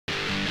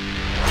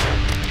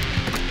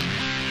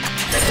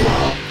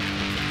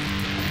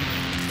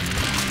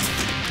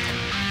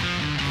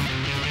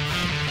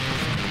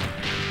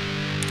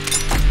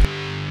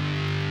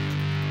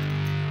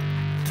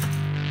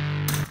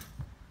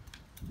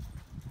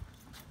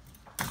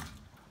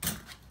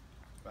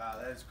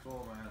is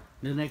cool, man.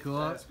 Isn't that cool?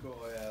 That's cool,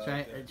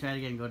 yeah. Try it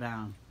again, go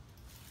down.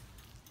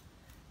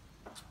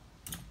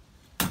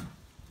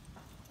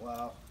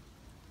 Wow.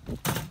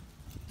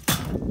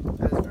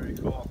 That is very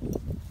cool.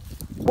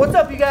 What's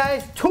up, you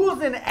guys?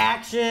 Tools in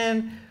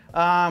action.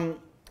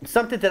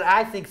 Something that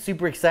I think is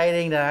super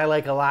exciting that I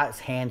like a lot is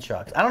hand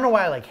trucks. I don't know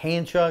why I like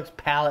hand trucks,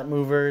 pallet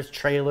movers,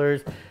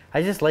 trailers.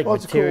 I just like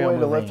material moving. It's a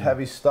cool way to lift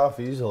heavy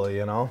stuff easily,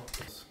 you know?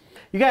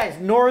 You guys,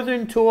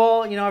 Northern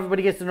Tool, you know,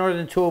 everybody gets the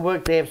Northern Tool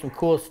book. They have some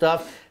cool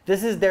stuff.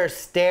 This is their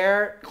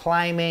Stair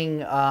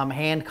climbing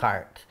hand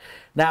cart.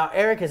 Now,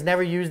 Eric has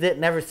never used it,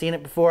 never seen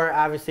it before.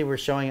 Obviously, we're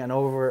showing an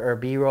over or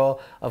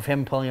B-roll of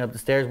him pulling up the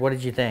stairs. What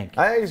did you think?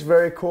 I think it's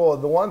very cool.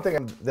 The one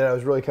thing that I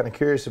was really kind of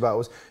curious about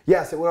was,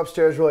 yes, it went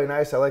upstairs really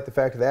nice. I like the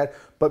fact of that.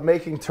 But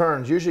making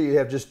turns, usually you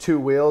have just 2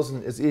 wheels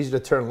and it's easy to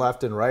turn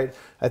left and right.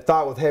 I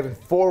thought with having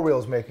 4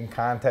 wheels making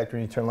contact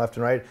when you turn left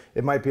and right,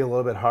 it might be a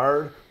little bit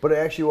hard, but it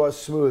actually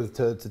was smooth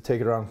to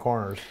take it around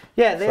corners.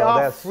 Yeah, they all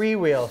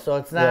freewheel, so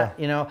it's not,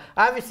 you know,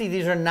 obviously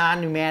these are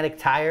non-pneumatic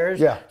tires.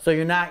 Yeah. So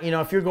you're not, you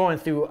know, if you're going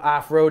through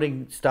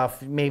off-roading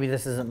stuff, maybe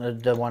this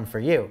isn't the one for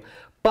you.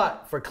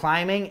 But for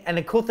climbing, and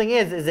the cool thing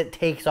is it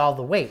takes all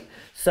the weight.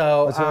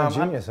 So that's an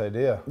ingenious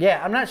idea.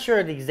 Yeah, I'm not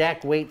sure the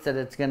exact weights that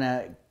it's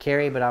gonna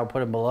carry, but I'll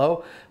put them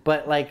below.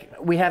 But like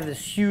we have this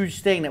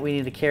huge thing that we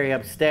need to carry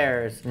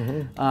upstairs,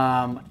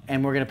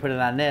 and we're gonna put it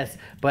on this.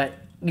 But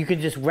you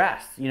could just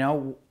rest, you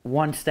know,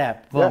 one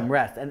step, boom,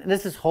 rest. And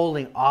this is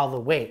holding all the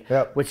weight,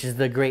 which is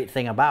the great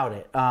thing about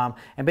it.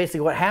 And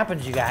basically what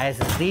happens, you guys,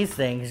 is these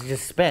things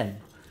just spin.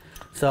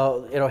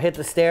 So it'll hit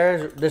the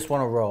stairs, this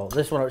one will roll,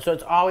 this one will, so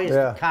it's always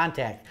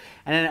contact.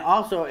 And then it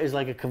also is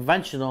like a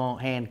conventional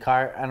hand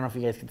cart. I don't know if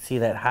you guys can see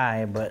that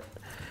high, but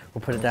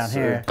we'll put it down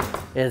here,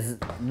 is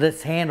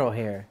this handle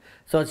here.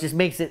 So it just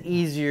makes it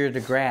easier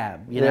to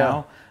grab, you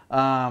know?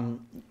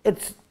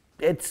 It's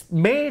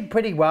made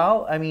pretty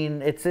well. I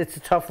mean, it's a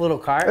tough little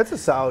cart. It's a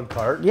solid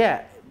cart.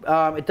 Yeah,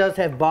 it does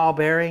have ball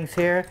bearings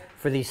here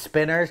for these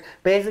spinners.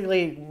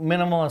 Basically,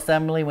 minimal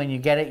assembly. When you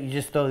get it, you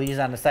just throw these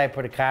on the side,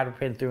 put a cotter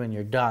pin through, and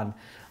you're done.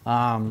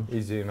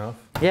 Easy enough.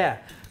 Yeah,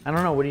 I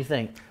don't know. What do you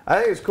think? I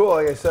think it's cool.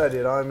 Like I said,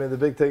 you know, I mean, the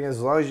big thing is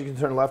as long as you can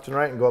turn left and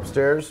right and go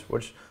upstairs,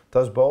 which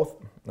does both.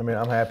 I mean,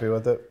 I'm happy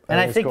with it. And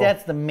I think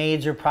that's the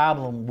major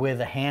problem with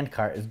a hand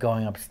cart is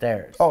going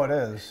upstairs. Oh, it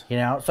is. You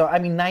know, so I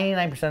mean,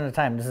 99% of the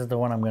time, this is the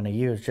one I'm going to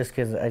use just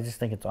because I just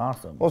think it's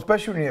awesome. Well,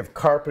 especially when you have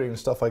carpeting and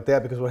stuff like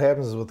that, because what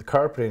happens is with the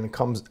carpeting, it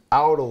comes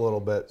out a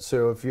little bit.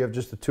 So if you have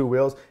just the 2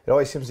 wheels, it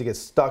always seems to get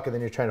stuck, and then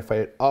you're trying to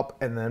fight it up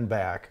and then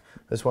back.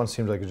 This one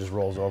seems like it just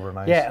rolls over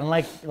nice. Yeah, and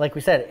like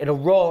we said, it'll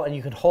roll and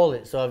you can hold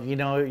it. So if you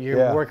know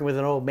you're working with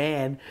an old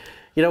man,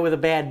 you know, with a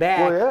bad back,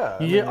 all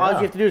you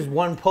have to do is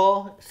one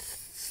pull,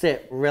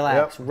 sit,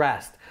 relax,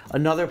 rest.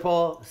 Another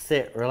pull,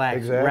 sit,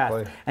 relax,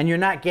 rest. And you're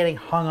not getting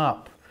hung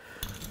up,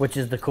 which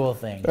is the cool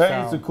thing.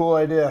 Hey, it's a cool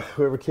idea.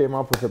 Whoever came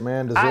up with it,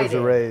 man, deserves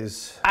a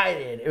raise. I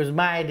did. It was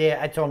my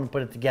idea. I told him to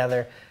put it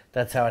together.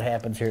 That's how it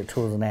happens here at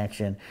Tools in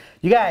Action.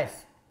 You guys,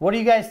 what do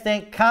you guys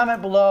think?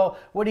 Comment below.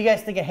 What do you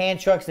guys think of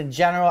hand trucks in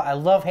general? I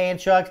love hand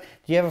trucks.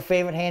 Do you have a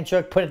favorite hand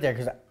truck? Put it there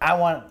because I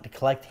want to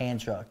collect hand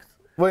trucks.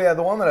 Well, yeah,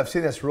 the one that I've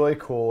seen that's really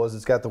cool is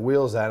it's got the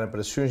wheels on it, but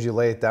as soon as you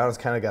lay it down, it's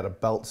kind of got a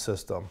belt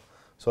system.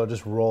 So it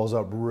just rolls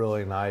up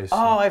really nice.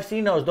 Oh, I've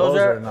seen those. Those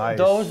are nice.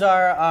 Those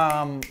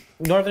are,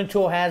 Northern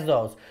Tool has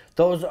those.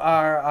 Those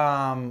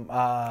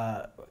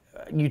are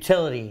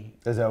utility.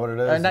 Is that what it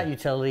is? Not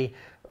utility.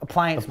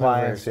 Appliance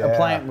movers.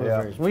 Appliance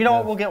movers. Well, you know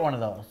what? We'll get one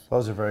of those.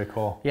 Those are very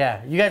cool.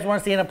 Yeah. You guys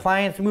want to see an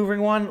appliance moving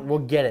one? We'll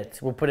get it.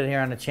 We'll put it here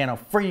on the channel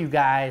for you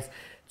guys.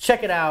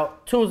 Check it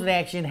out. Tools in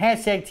Action.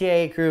 Hashtag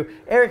TIA crew.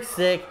 Eric's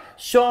sick.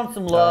 Show him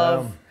some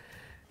love.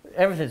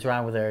 Everything's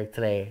wrong with Eric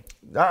today.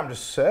 I'm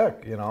just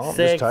sick, you know. I'm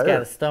sick, just tired. He's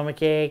got a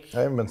stomach ache.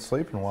 I haven't been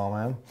sleeping well,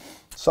 man.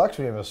 Sucks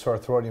when you have a sore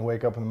throat and you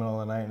wake up in the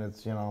middle of the night and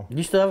it's, you know.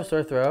 You still have a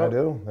sore throat? I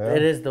do, yeah.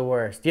 It is the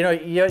worst. You know,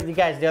 you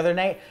guys, the other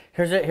night,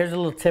 here's a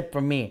little tip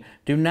from me.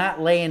 Do not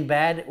lay in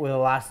bed with a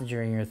lozenge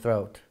in your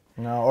throat.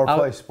 No, or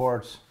play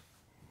sports.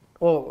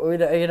 Well,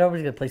 nobody's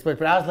going to play sports,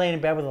 but I was laying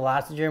in bed with a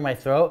lozenge in my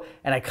throat,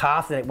 and I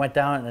coughed, and it went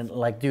down, and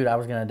like, dude, I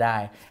was going to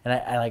die. And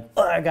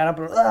I got up,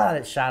 and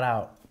it shot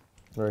out.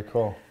 Very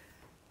cool.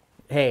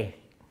 Hey,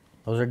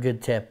 those are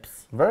good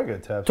tips. Very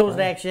good tips. Tools in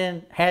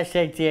Action,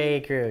 hashtag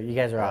TIA crew. You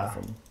guys are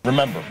awesome.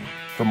 Remember,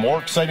 for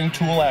more exciting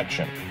tool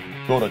action,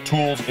 go to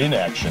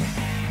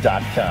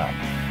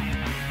toolsinaction.com.